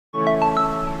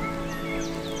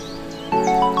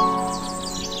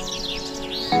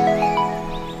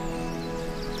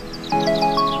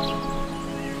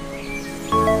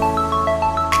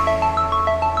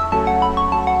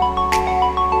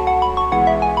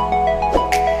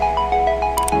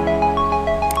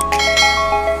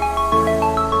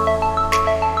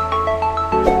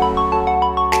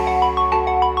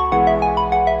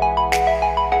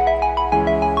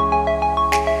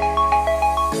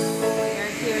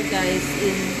guys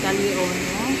in Calion,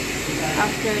 no?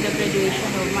 After the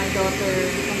graduation of my daughter.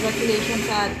 Congratulations,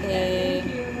 ate.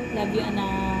 Love you,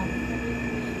 anak.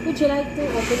 Would you like to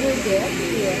open your gift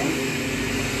here?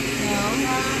 No?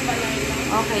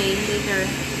 Okay, later.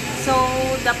 So,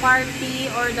 the party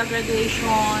or the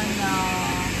graduation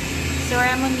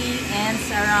ceremony ends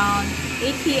around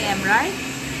 8 p.m., right?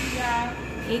 Yeah.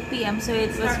 8 p.m. So, it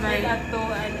was very... at 2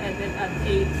 and ended at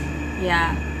 8.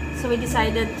 Yeah. So, we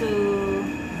decided to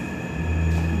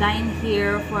dine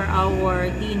here for our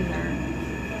dinner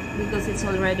because it's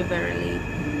already very late.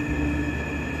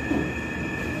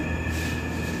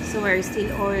 So we're still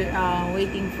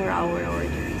waiting for our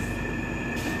orders.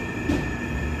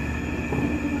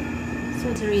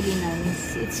 So it's really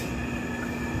nice. It's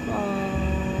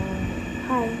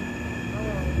hi.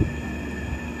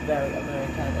 Very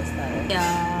Americana style.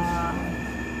 Yeah,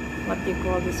 what do you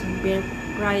call this? Very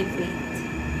private,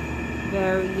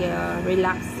 very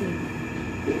relaxing.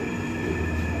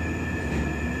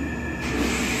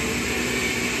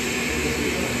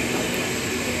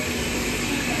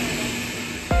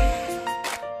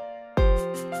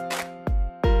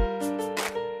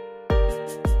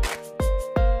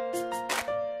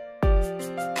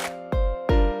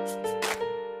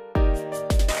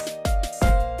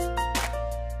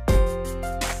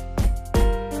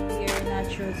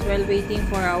 While waiting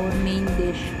for our main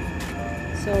dish,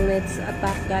 so let's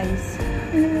attack, guys.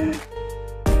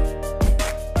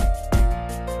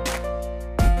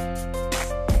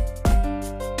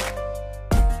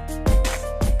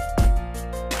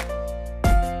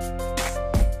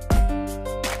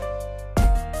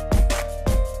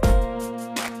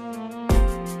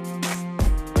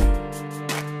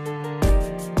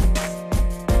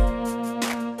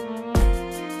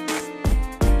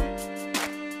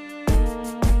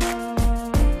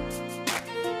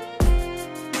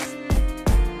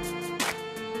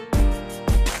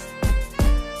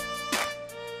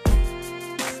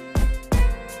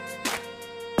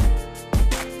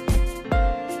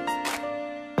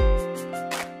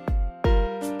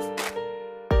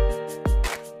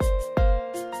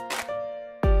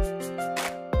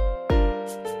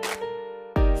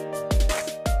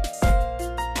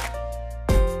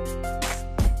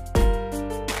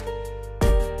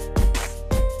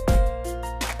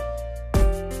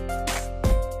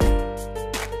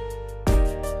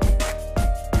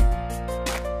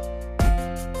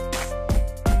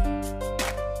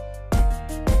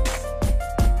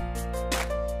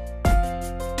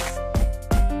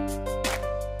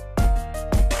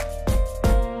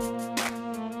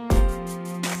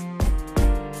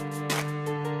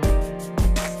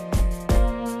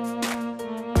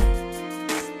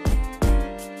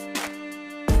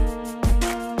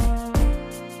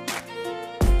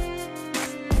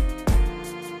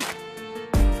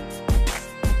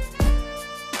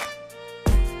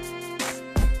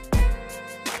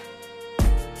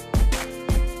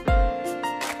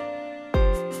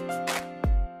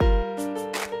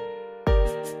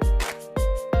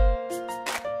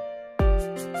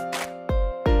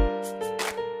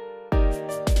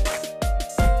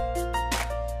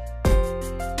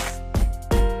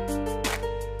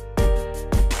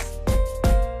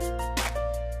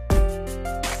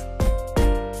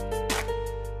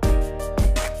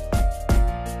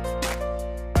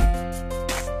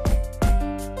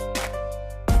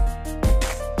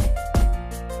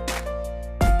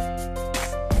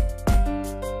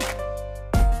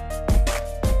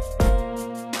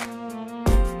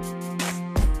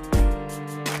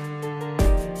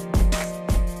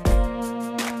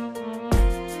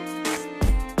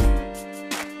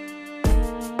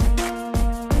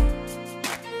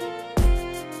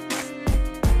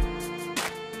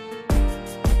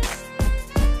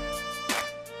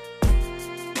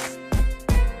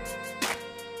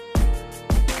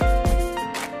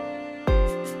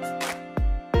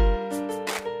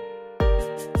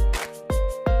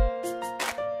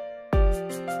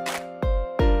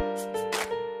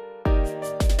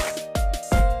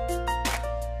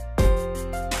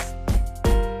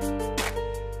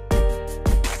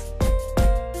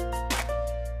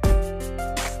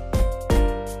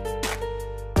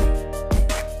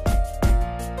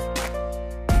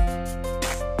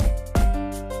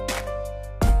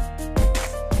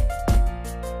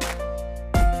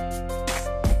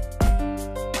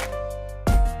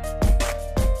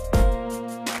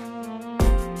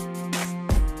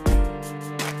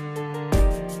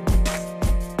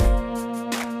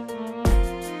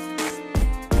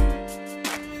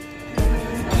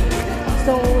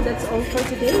 So that's all for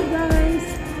today, guys.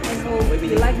 I hope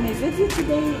you like my video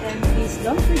today, and please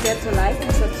don't forget to like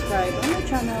and subscribe on my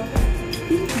channel,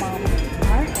 Pink Mom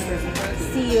RS.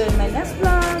 see you in my next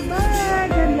vlog. Bye!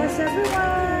 God bless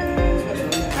everyone!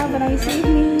 Have a nice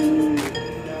evening!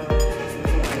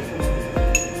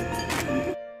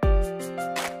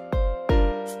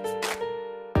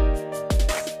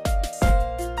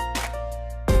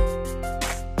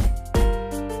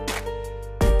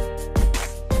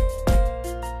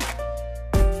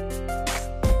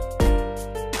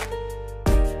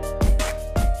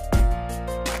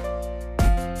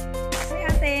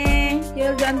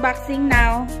 You'll do unboxing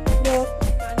now. Look.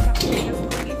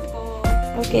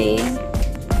 Okay.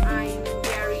 I'm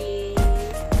very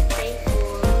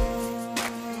thankful.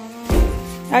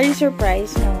 Are you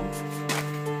surprised? No.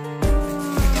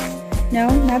 No,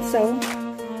 not so.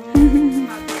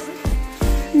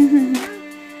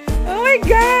 Oh my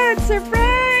God!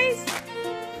 Surprise!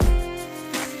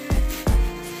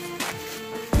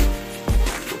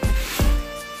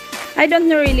 I don't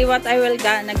know really what I will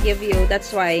gonna give you.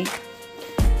 That's why.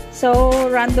 So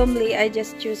randomly, I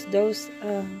just choose those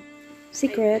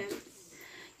secret.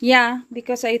 Yeah,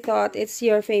 because I thought it's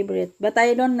your favorite. But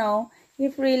I don't know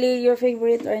if really your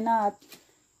favorite or not.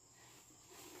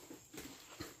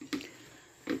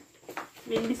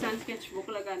 Sketchbook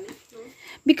lagan ito.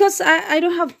 Because I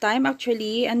don't have time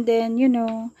actually. And then, you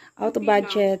know, out of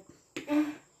budget.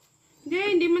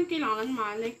 Hindi man kailangan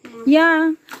like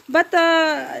Yeah, but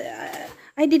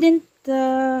I didn't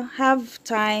have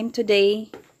time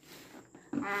today.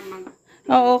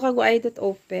 Oo, kagway dot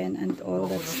open and all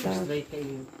that stuff.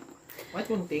 What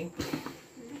one thing?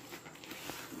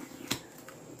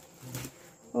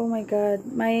 Oh my God,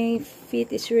 my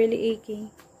feet is really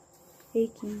aching.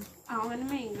 Ako na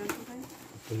may ingat.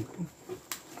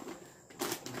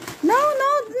 No,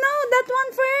 that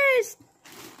one first.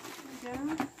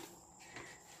 Yeah.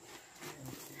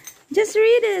 Just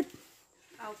read it.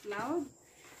 Out loud?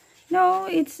 No,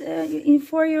 it's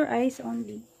for your eyes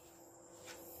only.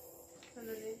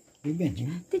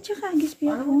 Did you kagis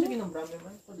piya ko?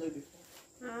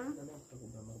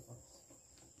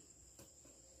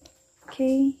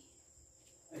 Okay.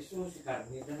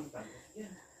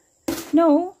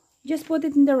 No, just put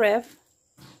it in the ref.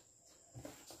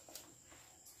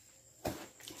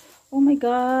 Oh my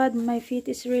God, my feet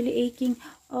is really aching.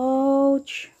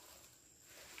 Ouch.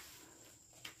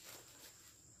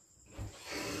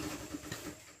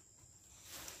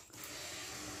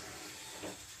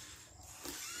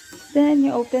 Then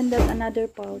you open that another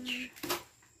pouch.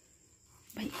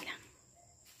 Balik lang.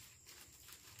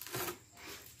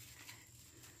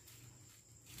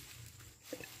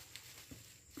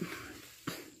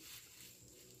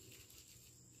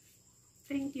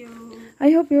 Thank you.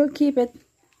 I hope you'll keep it.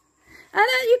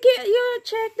 Anna, you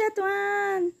check that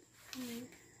one.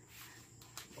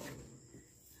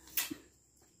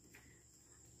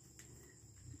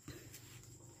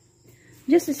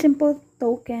 Just a simple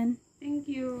token. Thank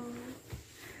you.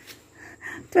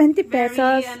 20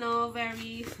 pesos.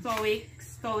 Very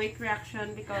stoic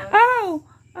reaction because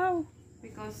Oh.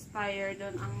 because tired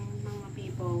on ang mga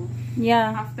people.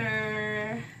 Yeah.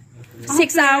 After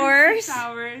 6 hours. 6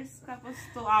 hours tapos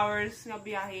 2 hours nga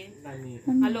biyahe.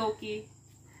 Nga low-key.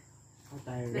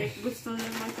 Like gusto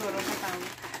lang magturo sa tao.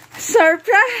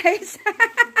 Surprise!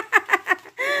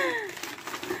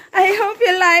 I hope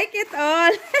you like it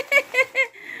all.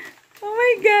 Oh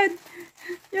my God.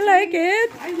 You like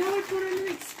it? I know, I couldn't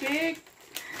expect.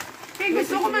 Okay,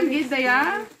 gusto ko man-give,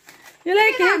 Daya. You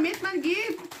like it? Namit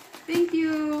man-give. Thank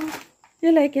you.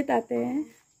 You like it, ate?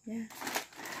 Yeah.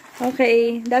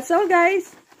 Okay, that's all,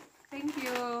 guys. Thank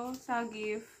you sa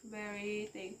gift. Very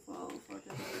thankful for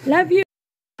today. Love you.